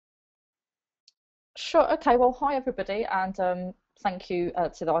Sure. Okay. Well, hi everybody, and thank you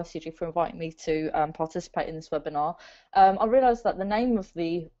to the ICG for inviting me to participate in this webinar. I realised that the name of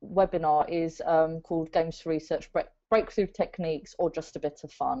the webinar is called Games for Research Breakthrough Techniques or Just a Bit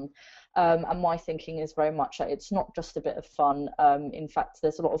of Fun. And my thinking is very much that it's not just a bit of fun. In fact,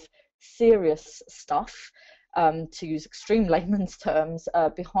 there's a lot of serious stuff, to use extreme layman's terms,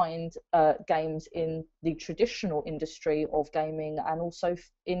 behind games in the traditional industry of gaming and also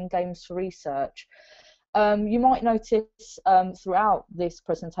in games for research. You might notice throughout this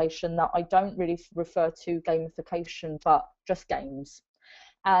presentation that I don't really refer to gamification, but just games.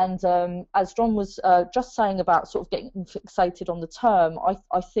 And as John was just saying about sort of getting fixated on the term,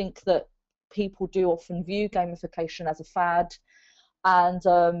 I think that people do often view gamification as a fad. And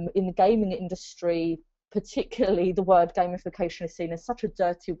in the gaming industry, particularly, the word gamification is seen as such a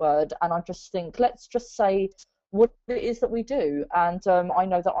dirty word. And I just think, let's just say what it is that we do. And I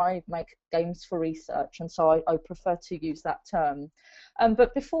know that I make games for research, and so I prefer to use that term.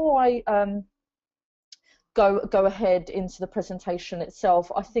 But before I go ahead into the presentation itself,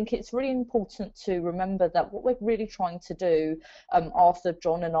 I think it's really important to remember that what we're really trying to do, after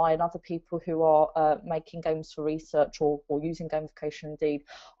John and I and other people who are making games for research or using gamification indeed,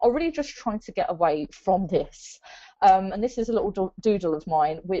 are really just trying to get away from this. And this is a little doodle of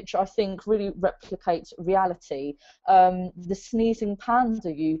mine, which I think really replicates reality. The Sneezing Panda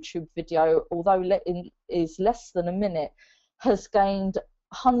YouTube video, although is less than a minute, has gained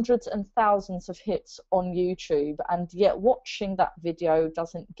hundreds and thousands of hits on YouTube, and yet watching that video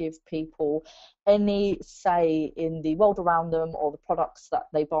doesn't give people any say in the world around them or the products that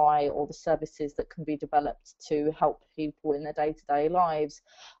they buy or the services that can be developed to help people in their day-to-day lives.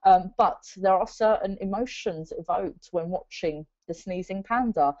 But there are certain emotions evoked when watching the Sneezing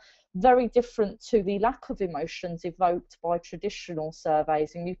Panda, very different to the lack of emotions evoked by traditional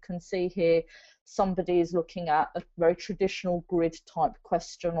surveys. And you can see here somebody is looking at a very traditional grid type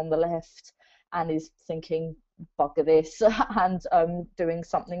question on the left and is thinking bugger this and doing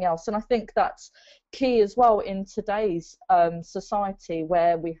something else. And I think that's key as well in today's society,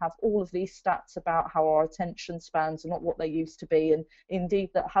 where we have all of these stats about how our attention spans are not what they used to be, and indeed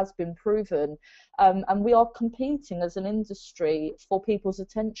that has been proven, and we are competing as an industry for people's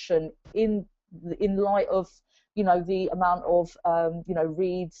attention in light of the amount of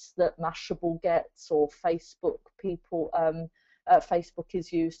reads that Mashable gets, or Facebook Facebook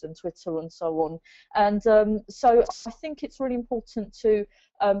is used, and Twitter and so on. And so I think it's really important to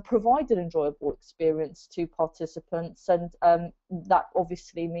provide an enjoyable experience to participants, and that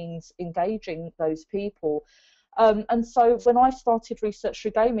obviously means engaging those people. And so when I started Research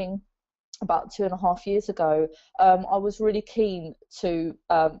Through Gaming about 2.5 years ago, I was really keen to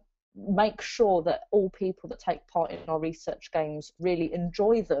make sure that all people that take part in our research games really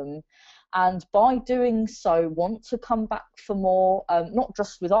enjoy them, and by doing so want to come back for more, not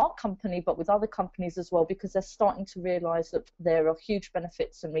just with our company but with other companies as well, because they're starting to realise that there are huge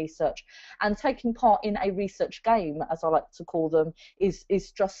benefits in research, and taking part in a research game, as I like to call them, is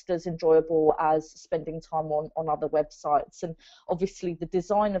just as enjoyable as spending time on other websites. And obviously the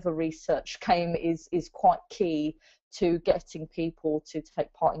design of a research game is quite key to getting people to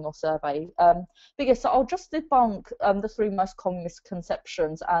take part in your survey. But yes, so I'll just debunk the 3 most common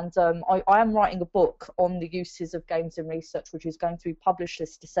misconceptions, and I am writing a book on the uses of games in research, which is going to be published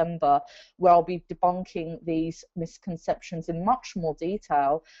this December, where I'll be debunking these misconceptions in much more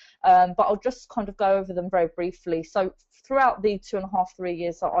detail, but I'll just kind of go over them very briefly. So throughout the 2.5–3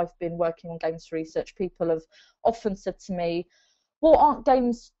 years that I've been working on games for research, people have often said to me, well, aren't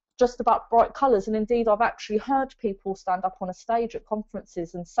games just about bright colours? And indeed, I've actually heard people stand up on a stage at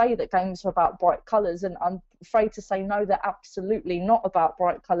conferences and say that games are about bright colours, and I'm afraid to say no, they're absolutely not about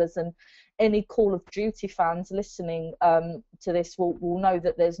bright colours. And any Call of Duty fans listening to this will know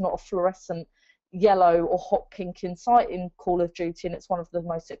that there's not a fluorescent yellow or hot pink in sight in Call of Duty, and it's one of the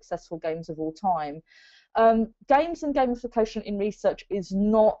most successful games of all time. Games and gamification in research is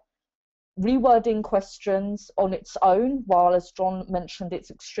not rewording questions on its own, while, as John mentioned,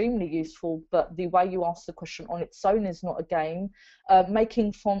 it's extremely useful, but the way you ask the question on its own is not a game.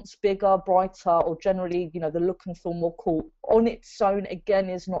 Making fonts bigger, brighter, or generally, the look and feel more cool on its own, again,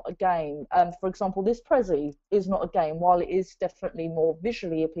 is not a game. For example, this Prezi is not a game, while it is definitely more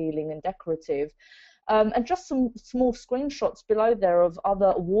visually appealing and decorative. And just some small screenshots below there of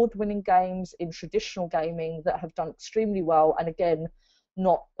other award-winning games in traditional gaming that have done extremely well, and again,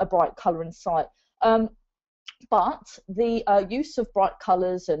 not a bright colour in sight. But the use of bright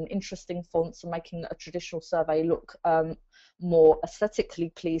colours and interesting fonts and making a traditional survey look more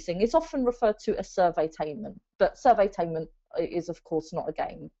aesthetically pleasing is often referred to as surveytainment, but surveytainment is of course not a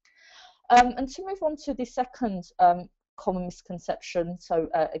game. And to move on to the second common misconception, so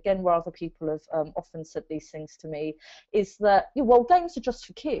again, where other people have often said these things to me, is that, well, games are just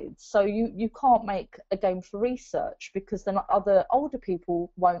for kids, so you can't make a game for research because then other older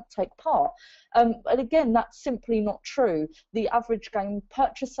people won't take part. And again, that's simply not true. The average game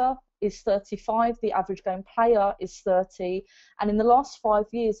purchaser is 35, the average game player is 30, and in the last 5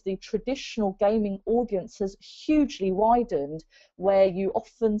 years the traditional gaming audience has hugely widened, where you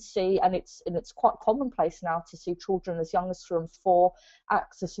often see, and it's quite commonplace now to see children as young as 3 and 4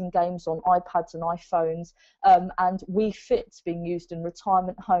 accessing games on iPads and iPhones, and Wii Fit's being used in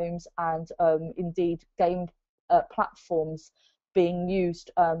retirement homes, and indeed game platforms being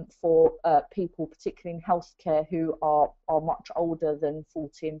used for people, particularly in healthcare, who are much older than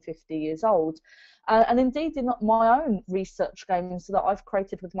 40 and 50 years old. And indeed, in my own research games that I've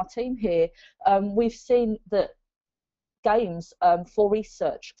created with my team here, we've seen that games for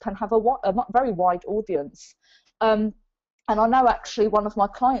research can have a very wide audience. And I know actually one of my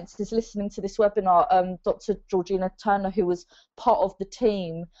clients is listening to this webinar, Dr. Georgina Turner, who was part of the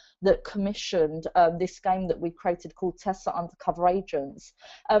team that commissioned this game that we created called Tessa Undercover Agents.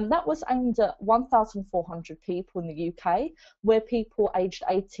 That was aimed at 1,400 people in the UK, where people aged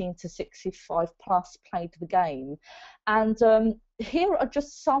 18 to 65 plus played the game. And here are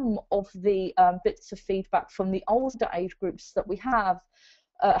just some of the bits of feedback from the older age groups that we have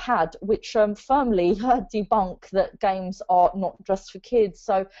had, which firmly debunk that games are not just for kids.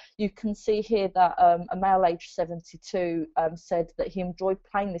 So you can see here that a male aged 72 said that he enjoyed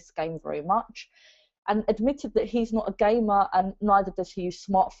playing this game very much, and admitted that he's not a gamer and neither does he use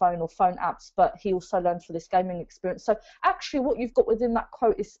smartphone or phone apps, but he also learned for this gaming experience. So actually what you've got within that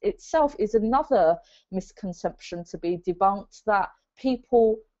quote itself is another misconception to be debunked, that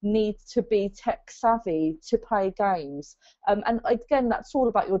people need to be tech savvy to play games. And again, that's all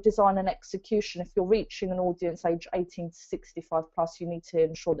about your design and execution. If you're reaching an audience age 18 to 65 plus, you need to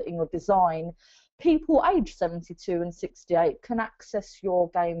ensure that in your design, people aged 72 and 68 can access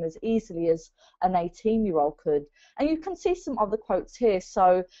your game as easily as an 18-year-old could. And you can see some other quotes here.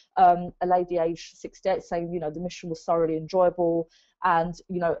 So a lady aged 68 saying, the mission was thoroughly enjoyable, and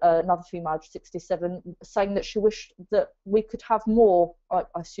another female aged 67 saying that she wished that we could have more, I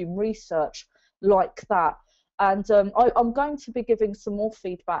assume, research like that. And I'm going to be giving some more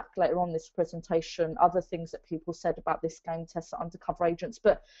feedback later on this presentation, other things that people said about this game, Tessa Undercover Agents,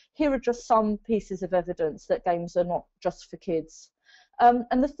 but here are just some pieces of evidence that games are not just for kids.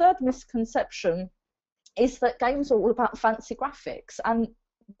 And the third misconception is that games are all about fancy graphics, and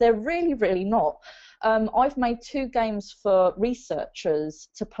they're really, really not. I've made 2 games for researchers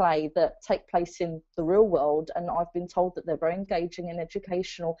to play that take place in the real world, and I've been told that they're very engaging and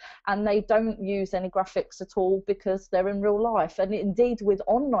educational, and they don't use any graphics at all because they're in real life. And indeed, with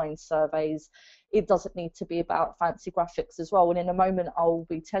online surveys, it doesn't need to be about fancy graphics as well. And in a moment, I'll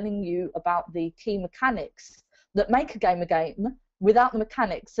be telling you about the key mechanics that make a game without the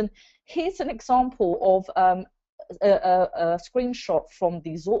mechanics. And here's an example of a screenshot from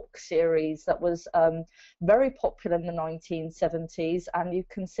the Zork series that was very popular in the 1970s, and you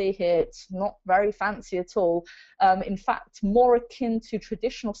can see here it's not very fancy at all. In fact, more akin to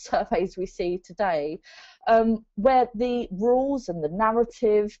traditional surveys we see today, where the rules and the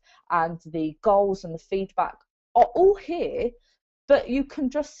narrative and the goals and the feedback are all here, but you can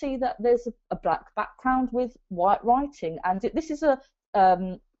just see that there's a black background with white writing. And this is a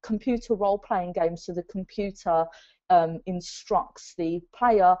computer role-playing game, so the computer instructs the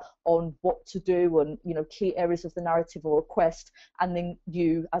player on what to do and key areas of the narrative or request, and then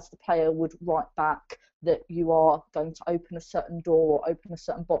you as the player would write back that you are going to open a certain door or open a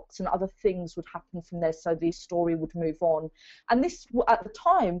certain box, and other things would happen from there, so the story would move on. And this at the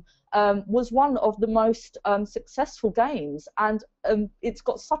time was one of the most successful games, and it's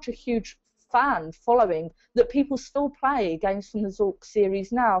got such a huge fan following that people still play games from the Zork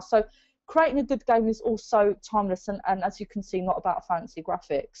series now. So creating a good game is also timeless, and as you can see, not about fancy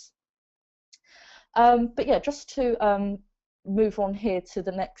graphics. But yeah, just to move on here to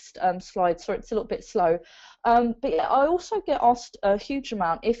the next slide. Sorry, it's a little bit slow. But yeah, I also get asked a huge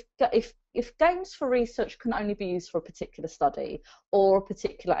amount if games for research can only be used for a particular study or a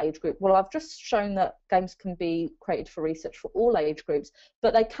particular age group. Well, I've just shown that games can be created for research for all age groups,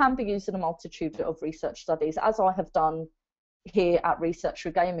 but they can be used in a multitude of research studies, as I have done here at Research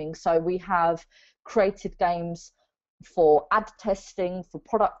for Gaming. So we have created games for ad testing, for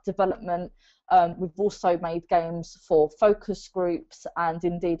product development. We've also made games for focus groups, and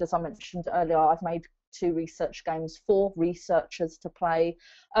indeed, as I mentioned earlier, I've made to research games for researchers to play.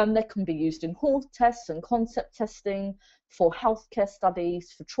 They can be used in hall tests and concept testing, for healthcare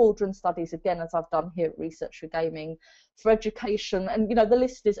studies, for children's studies, again, as I've done here at Research for Gaming, for education, and you know, the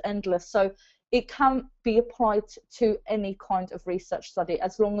list is endless. So it can be applied to any kind of research study,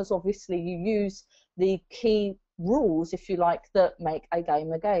 as long as obviously you use the key rules, if you like, that make a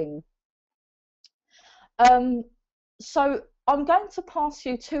game a game. So I'm going to pass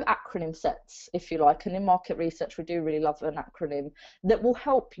you two acronym sets, if you like, and in market research we do really love an acronym that will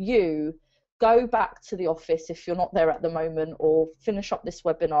help you go back to the office if you're not there at the moment, or finish up this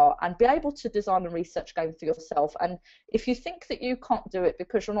webinar and be able to design a research game for yourself. And if you think that you can't do it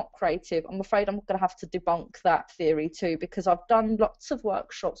because you're not creative, I'm afraid I'm going to have to debunk that theory too, because I've done lots of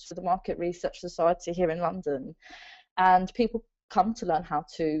workshops for the Market Research Society here in London, and people come to learn how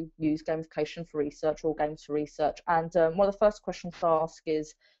to use gamification for research or games for research. And one of the first questions to ask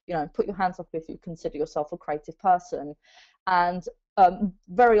is, you know, put your hands up if you consider yourself a creative person. And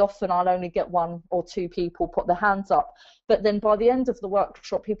very often I'll only get one or two people put their hands up, but then by the end of the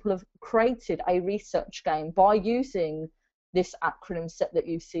workshop people have created a research game by using this acronym set that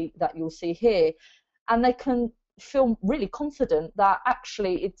you'll see here, and they can feel really confident that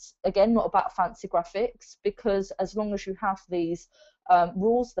actually it's, again, not about fancy graphics, because as long as you have these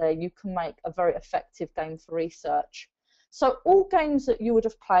rules there, you can make a very effective game for research. So all games that you would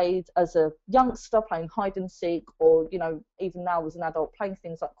have played as a youngster, playing hide and seek, or, you know, even now as an adult, playing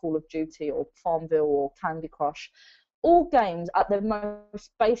things like Call of Duty or Farmville or Candy Crush, all games at their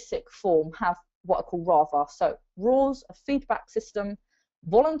most basic form have what I call RAVA. So rules, a feedback system,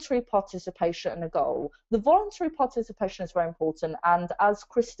 voluntary participation, and a goal. The voluntary participation is very important, and as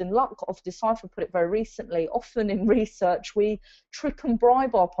Kristen Luck of Decipher put it very recently, often in research we trick and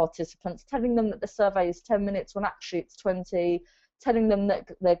bribe our participants, telling them that the survey is 10 minutes when actually it's 20, telling them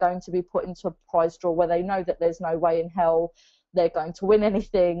that they're going to be put into a prize draw where they know that there's no way in hell they're going to win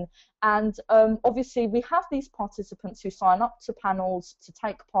anything. And obviously we have these participants who sign up to panels to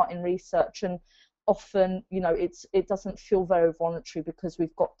take part in research, and often, you know, it doesn't feel very voluntary because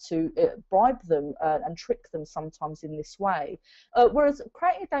we've got to bribe them and trick them sometimes in this way. Whereas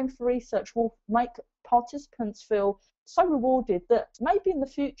creating a game for research will make participants feel so rewarded that maybe in the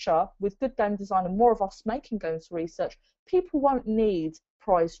future, with good game design and more of us making games for research, people won't need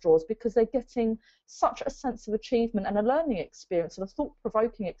prize draws because they're getting such a sense of achievement and a learning experience and a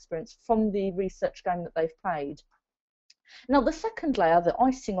thought-provoking experience from the research game that they've played. Now, the second layer, the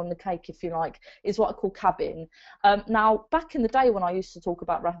icing on the cake, if you like, is what I call cabin. Now, back in the day when I used to talk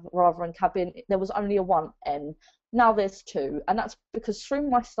about RAVA and cabin, there was only a 1N. Now there's 2, and that's because through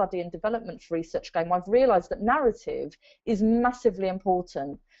my study and development for research game, I've realised that narrative is massively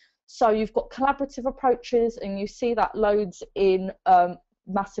important. So you've got collaborative approaches, and you see that loads in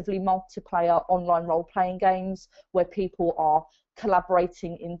massively multiplayer online role-playing games where people are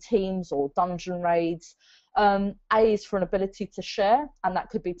collaborating in teams or dungeon raids. A is for an ability to share, and that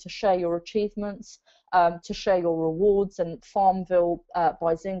could be to share your achievements, to share your rewards, and Farmville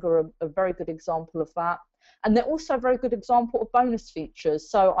by Zynga are a very good example of that. And they're also a very good example of bonus features.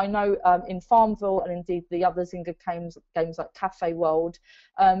 So I know in Farmville, and indeed the other Zynga games like Cafe World,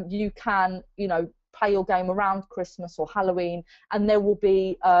 you can, you know, play your game around Christmas or Halloween, and there will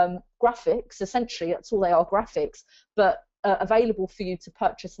be graphics, essentially, that's all they are, graphics, but available for you to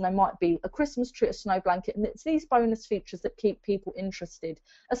purchase, and they might be a Christmas tree, a snow blanket, and it's these bonus features that keep people interested.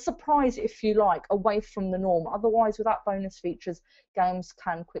 A surprise, if you like, away from the norm. Otherwise, without bonus features, games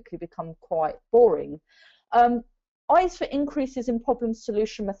can quickly become quite boring. I is for increases in problem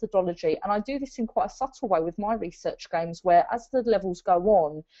solution methodology, and I do this in quite a subtle way with my research games, where as the levels go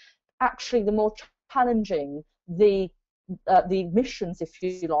on, actually the more challenging the missions, if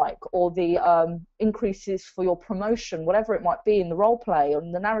you like, or the increases for your promotion, whatever it might be in the role play or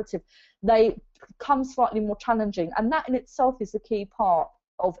in the narrative, they become slightly more challenging, and that in itself is the key part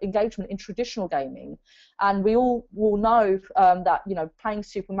of engagement in traditional gaming. And we all will know that, you know, playing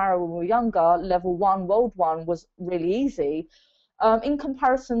Super Mario when we were younger, level 1, world 1 was really easy in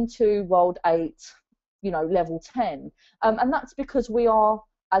comparison to world 8, you know, level 10, and that's because we are,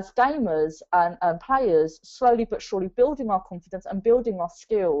 as gamers and players, slowly but surely building our confidence and building our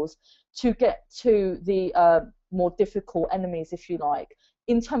skills to get to the more difficult enemies, if you like.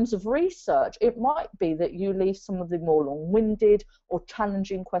 In terms of research, it might be that you leave some of the more long-winded or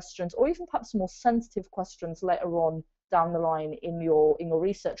challenging questions, or even perhaps more sensitive questions later on down the line in your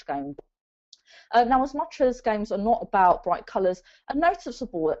research game. Now, as much as games are not about bright colours, a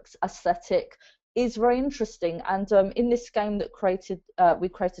noticeable aesthetic is very interesting, and in this game that we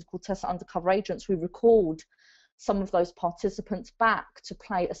created called Tessa Undercover Agents, we recalled some of those participants back to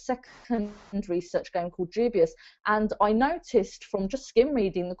play a second research game called Dubious, and I noticed from just skim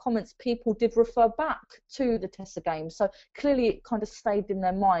reading the comments, people did refer back to the Tessa game, so clearly it kind of stayed in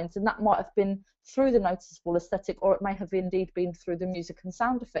their minds, and that might have been through the noticeable aesthetic, or it may have indeed been through the music and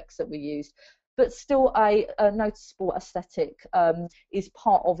sound effects that we used. But still, a noticeable aesthetic is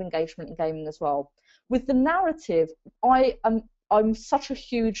part of engagement in gaming as well. With the narrative, I'm such a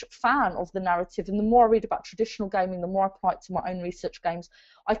huge fan of the narrative, and the more I read about traditional gaming, the more I apply it to my own research games,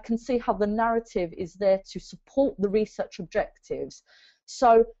 I can see how the narrative is there to support the research objectives.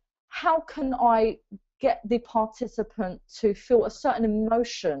 So how can I get the participant to feel a certain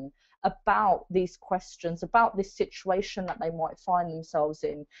emotion about these questions, about this situation that they might find themselves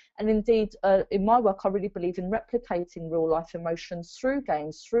in? And indeed, in my work, I really believe in replicating real life emotions through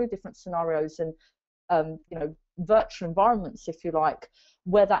games, through different scenarios and you know, virtual environments, if you like,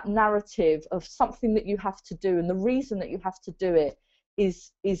 where that narrative of something that you have to do and the reason that you have to do it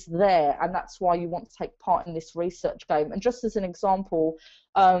is there, and that's why you want to take part in this research game. And just as an example,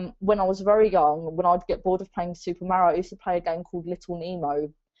 when I was very young, when I'd get bored of playing Super Mario, I used to play a game called Little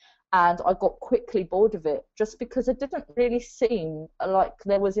Nemo, and I got quickly bored of it just because it didn't really seem like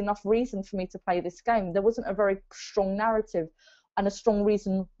there was enough reason for me to play this game. There wasn't a very strong narrative and a strong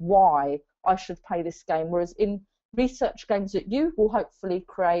reason why I should play this game, whereas in research games that you will hopefully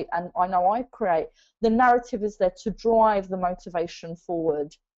create, and I know I create, the narrative is there to drive the motivation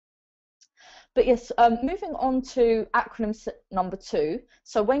forward. But yes, moving on to acronym number 2.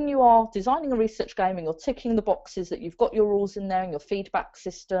 So when you are designing a research game and you're ticking the boxes that you've got your rules in there and your feedback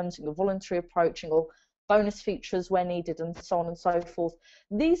systems and your voluntary approach and your bonus features where needed and so on and so forth,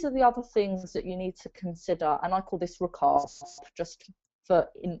 these are the other things that you need to consider, and I call this recap, just for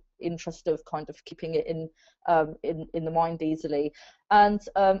interest of kind of keeping it in the mind easily. And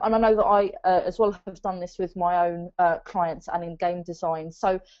I know that I as well have done this with my own clients and in game design.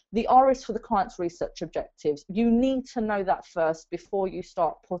 So the R is for the client's research objectives. You need to know that first before you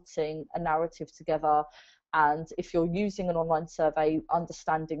start putting a narrative together. And if you're using an online survey,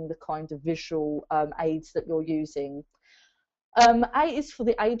 understanding the kind of visual aids that you're using. A is for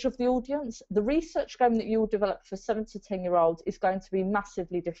the age of the audience. The research game that you will develop for 7 to 10-year-olds is going to be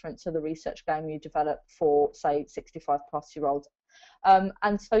massively different to the research game you develop for, say, 65-plus-year-olds.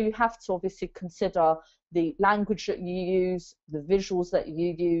 And so you have to obviously consider the language that you use, the visuals that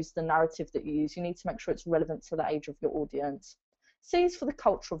you use, the narrative that you use. You need to make sure it's relevant to the age of your audience. C is for the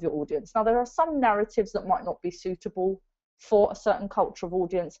culture of your audience. Now, there are some narratives that might not be suitable for a certain culture of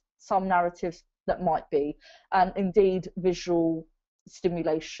audience, some narratives that might be, and indeed visual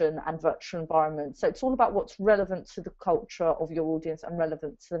stimulation and virtual environments. So it's all about what's relevant to the culture of your audience and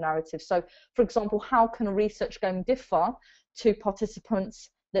relevant to the narrative. So, for example, how can a research game differ to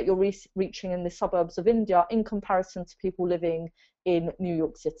participants that you're reaching in the suburbs of India in comparison to people living in New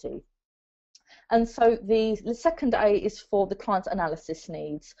York City? And so the second A is for the client's analysis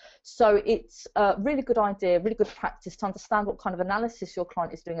needs. So it's a really good idea, really good practice to understand what kind of analysis your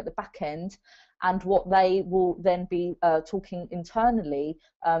client is doing at the back end and what they will then be talking internally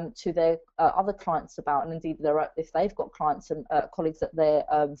to their other clients about, and indeed if they've got clients and colleagues that they're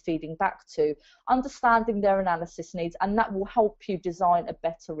feeding back to, understanding their analysis needs, and that will help you design a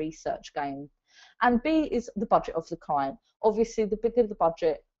better research game. And B is the budget of the client. Obviously, the bigger the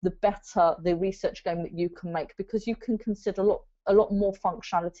budget, the better the research game that you can make, because you can consider a lot more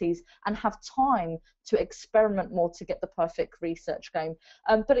functionalities and have time to experiment more to get the perfect research game.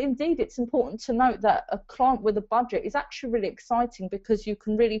 But indeed, it's important to note that a client with a budget is actually really exciting, because you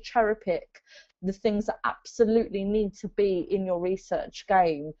can really cherry pick the things that absolutely need to be in your research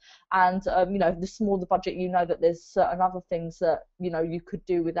game. And you know, the smaller the budget, you know that there's certain other things that you could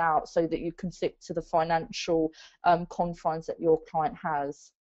do without, so that you can stick to the financial confines that your client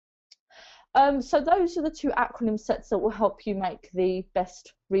has. So those are the 2 acronym sets that will help you make the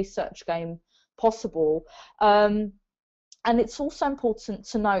best research game possible. And it's also important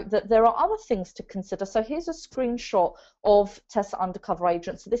to note that there are other things to consider. So here's a screenshot of Tessa Undercover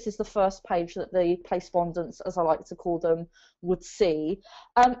Agent. So this is the first page that the placebondants, as I like to call them, would see.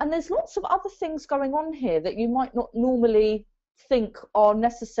 And there's lots of other things going on here that you might not normally think are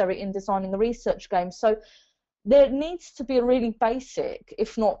necessary in designing a research game. So there needs to be a really basic,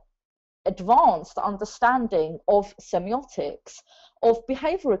 if not advanced, understanding of semiotics, of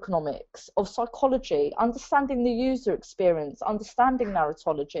behavioral economics, of psychology, understanding the user experience, understanding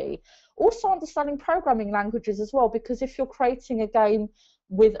narratology, also understanding programming languages as well, because if you're creating a game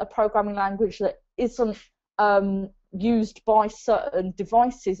with a programming language that isn't used by certain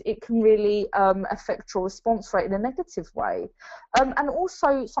devices, it can really affect your response rate in a negative way. And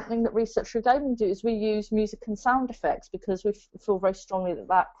also something that Research Through Gaming do is we use music and sound effects, because we feel very strongly that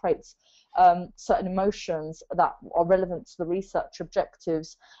that creates certain emotions that are relevant to the research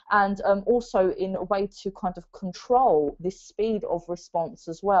objectives, and also in a way to kind of control the speed of response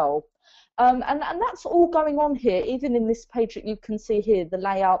as well. And that's all going on here, even in this page that you can see here, the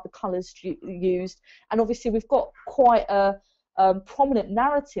layout, the colours used, and obviously we've got quite a prominent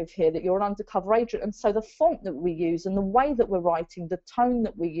narrative here that you're an undercover agent, and so the font that we use and the way that we're writing, the tone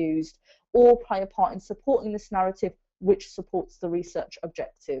that we used, all play a part in supporting this narrative, which supports the research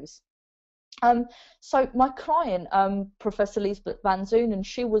objectives. So my client, Professor Lisbeth van Zoenen,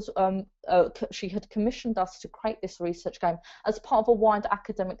 she had commissioned us to create this research game as part of a wide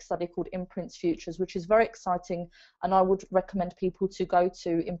academic study called Imprints Futures, which is very exciting, and I would recommend people to go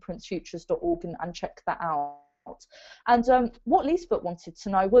to imprintsfutures.org and check that out. And what Lisbeth wanted to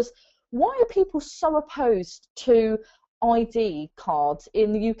know was, why are people so opposed to ID cards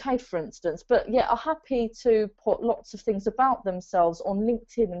in the UK, for instance, but yet are happy to put lots of things about themselves on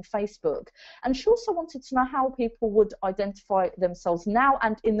LinkedIn and Facebook? And she also wanted to know how people would identify themselves now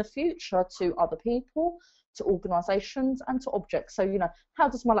and in the future to other people, to organisations and to objects. So, you know, how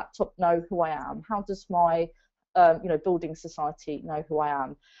does my laptop know who I am? How does my building society know who I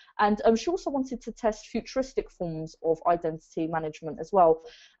am? And she also wanted to test futuristic forms of identity management as well.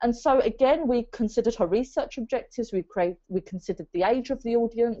 And so again, we considered her research objectives. We considered the age of the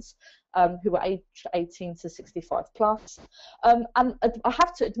audience, who were aged 18 to 65 plus. And I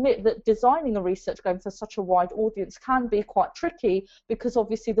have to admit that designing a research game for such a wide audience can be quite tricky, because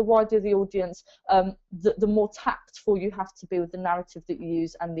obviously the wider the audience, the more tactful you have to be with the narrative that you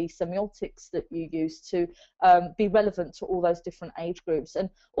use and the semiotics that you use to be relevant to all those different age groups. And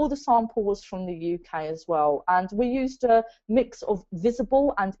all the sample was from the UK as well. And we used a mix of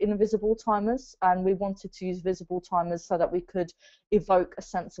visible and invisible timers, and we wanted to use visible timers so that we could evoke a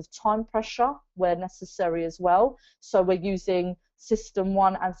sense of time pressure where necessary as well. So we're using system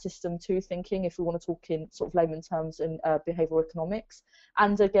 1 and system 2 thinking, if we want to talk in sort of layman terms in behavioural economics.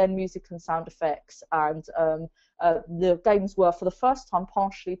 And again, music and sound effects. And the games were, for the first time,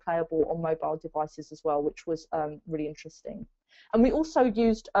 partially playable on mobile devices as well, which was really interesting. And we also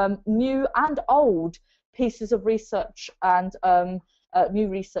used new and old pieces of research and new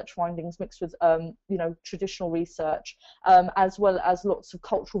research findings mixed with traditional research, as well as lots of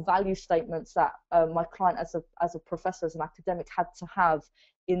cultural value statements that my client, as a professor, as an academic, had to have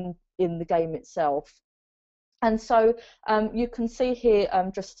in the game itself. And so you can see here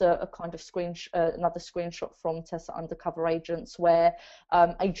just a kind of another screenshot from Tessa Undercover Agents, where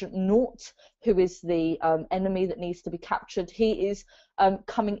Agent Naught, who is the enemy that needs to be captured, he is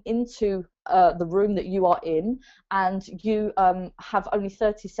coming into the room that you are in, and you have only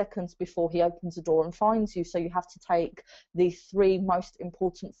 30 seconds before he opens the door and finds you. So you have to take the 3 most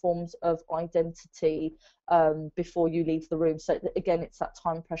important forms of identity before you leave the room. So again, it's that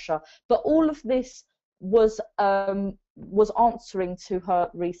time pressure. But all of this was answering to her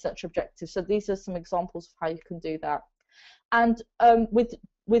research objectives. So these are some examples of how you can do that. And with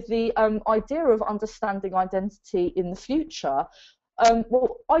the idea of understanding identity in the future,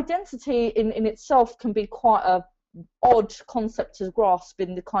 well, identity in itself can be quite a odd concept to grasp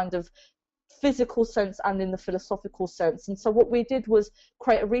in the kind of physical sense and in the philosophical sense. And so what we did was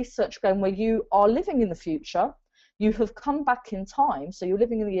create a research game where you are living in the future. You have come back in time, so you're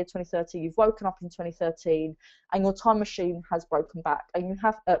living in the year 2030, you've woken up in 2013, and your time machine has broken down,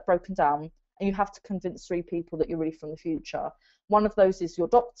 and you have to convince 3 people that you're really from the future. One of those is your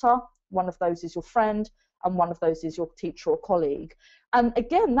doctor, one of those is your friend, and one of those is your teacher or colleague. And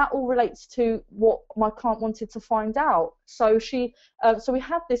again, that all relates to what my client wanted to find out. So so we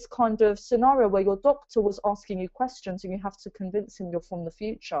had this kind of scenario where your doctor was asking you questions, and you have to convince him you're from the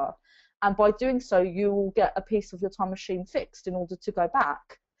future. And by doing so, you will get a piece of your time machine fixed in order to go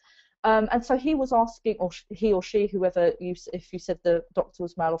back. And so he was asking, or he or she, whoever, if you said the doctor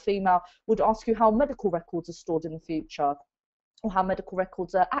was male or female, would ask you how medical records are stored in the future, or how medical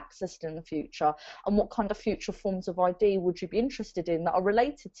records are accessed in the future, and what kind of future forms of ID would you be interested in that are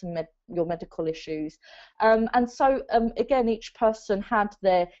related to your medical issues. And so again, each person had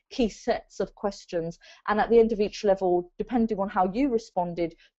their key sets of questions, and at the end of each level, depending on how you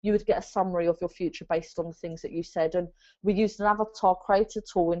responded, you would get a summary of your future based on the things that you said. And we used an avatar creator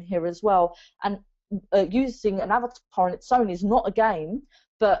tool in here as well, and using an avatar on its own is not a game,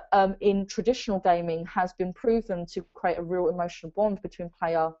 but in traditional gaming has been proven to create a real emotional bond between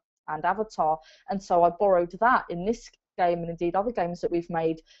player and avatar. And so I borrowed that in this game and indeed other games that we've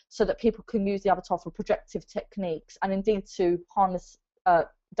made, so that people can use the avatar for projective techniques and indeed to harness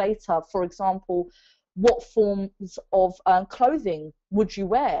data. For example, what forms of clothing would you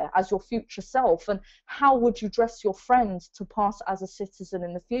wear as your future self, and how would you dress your friend to pass as a citizen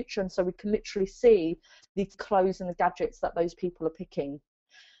in the future? And so we can literally see the clothes and the gadgets that those people are picking.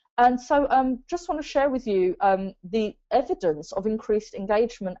 And so just want to share with you the evidence of increased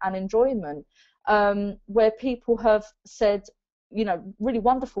engagement and enjoyment, where people have said, you know, really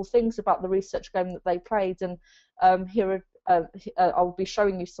wonderful things about the research game that they played. And here I'll be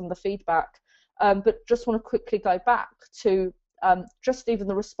showing you some of the feedback. But just want to quickly go back to just even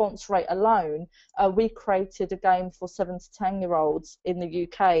the response rate alone. We created a game for 7 to 10-year-olds in the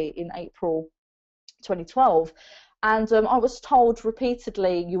UK in April 2012. And I was told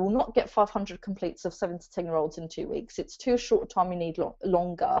repeatedly, you will not get 500 completes of 7 to 10-year-olds in 2 weeks. It's too short a time, you need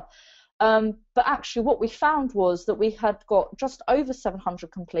longer. But actually what we found was that we had got just over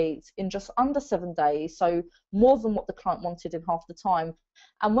 700 completes in just under 7 days, so more than what the client wanted in half the time.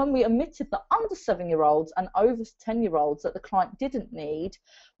 And when we omitted the under 7-year-olds and over 10-year-olds that the client didn't need,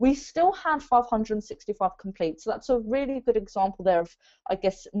 we still had 565 completes. So that's a really good example there of, I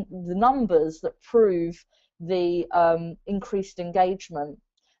guess, the numbers that prove the increased engagement.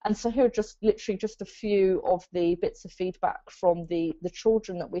 And so here are just literally just a few of the bits of feedback from the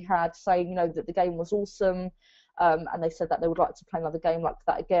children that we had, saying, you know, that the game was awesome, and they said that they would like to play another game like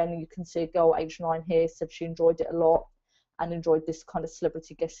that again. You can see a girl aged 9 here said she enjoyed it a lot and enjoyed this kind of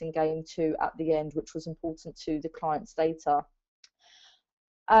celebrity guessing game too at the end, which was important to the client's data.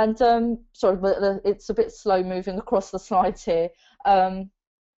 And sorry, but it's a bit slow moving across the slides here.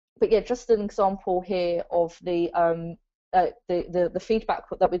 But yeah, just an example here of the feedback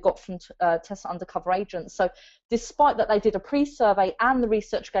that we got from Tessa Undercover Agents. So despite that they did a pre-survey and the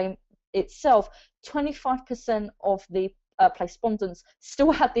research game itself, 25% of the respondents still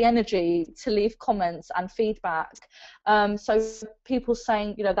had the energy to leave comments and feedback. So people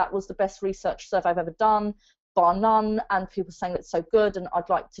saying, you know, that was the best research survey I've ever done, bar none, and people saying it's so good and I'd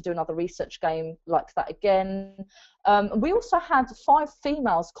like to do another research game like that again. We also had 5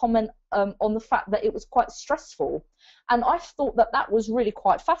 females comment on the fact that it was quite stressful, and I thought that that was really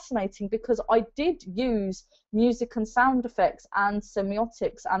quite fascinating, because I did use music and sound effects and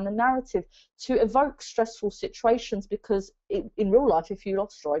semiotics and the narrative to evoke stressful situations, because in real life, if you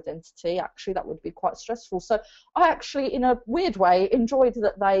lost your identity, actually that would be quite stressful. So I actually, in a weird way, enjoyed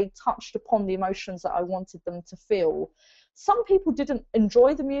that they touched upon the emotions that I wanted them to feel. Some people didn't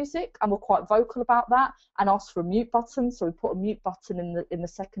enjoy the music and were quite vocal about that and asked for a mute button, so we put a mute button in the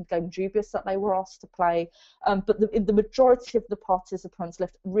second game, Dubious, that they were asked to play. But the majority of the participants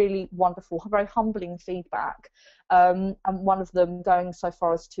left really wonderful, very humbling feedback, and one of them going so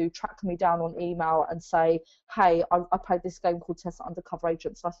far as to track me down on email and say, hey, I played this game called Tessa Undercover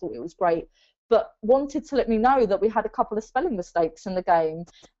Agents, and I thought it was great, but wanted to let me know that we had a couple of spelling mistakes in the game,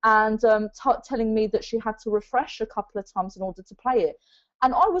 and telling me that she had to refresh a couple of times in order to play it.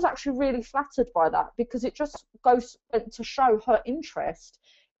 And I was actually really flattered by that, because it just goes to show her interest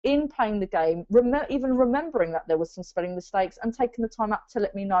in playing the game, even remembering that there was some spelling mistakes and taking the time out to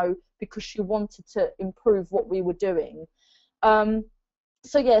let me know, because she wanted to improve what we were doing.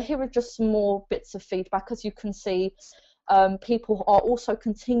 So yeah, here are just some more bits of feedback. As you can see, people are also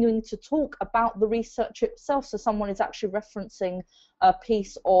continuing to talk about the research itself. So someone is actually referencing a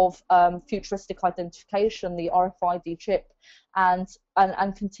piece of futuristic identification, the RFID chip, and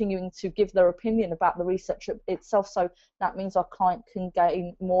continuing to give their opinion about the research itself. So that means our client can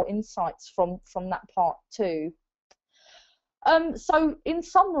gain more insights from that part too. So in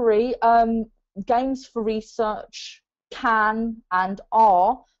summary, games for research can and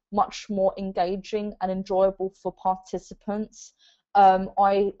are much more engaging and enjoyable for participants.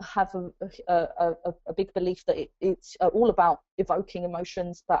 I have a big belief that it's all about evoking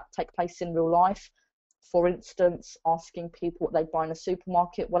emotions that take place in real life. For instance, asking people what they buy in a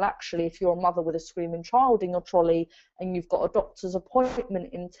supermarket. Well, actually, if you're a mother with a screaming child in your trolley and you've got a doctor's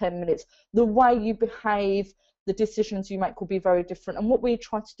appointment in 10 minutes, the way you behave, the decisions you make will be very different. And what we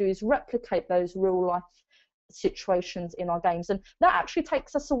try to do is replicate those real life situations in our games, and that actually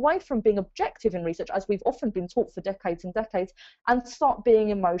takes us away from being objective in research, as we've often been taught for decades and decades, and start being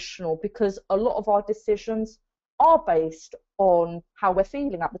emotional, because a lot of our decisions are based on how we're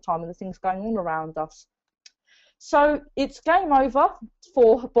feeling at the time and the things going on around us. So it's game over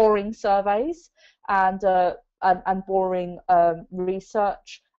for boring surveys and boring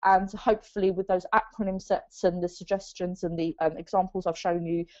research, and hopefully with those acronym sets and the suggestions and the examples I've shown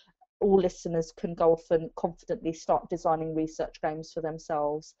you, all listeners can go off and confidently start designing research games for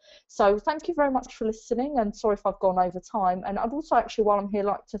themselves. So thank you very much for listening, and sorry if I've gone over time. And I'd also actually, while I'm here,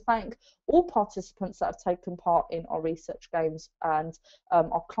 like to thank all participants that have taken part in our research games and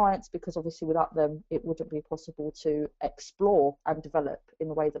our clients, because obviously without them it wouldn't be possible to explore and develop in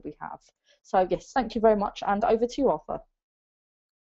the way that we have. So yes, thank you very much, and over to you, Arthur.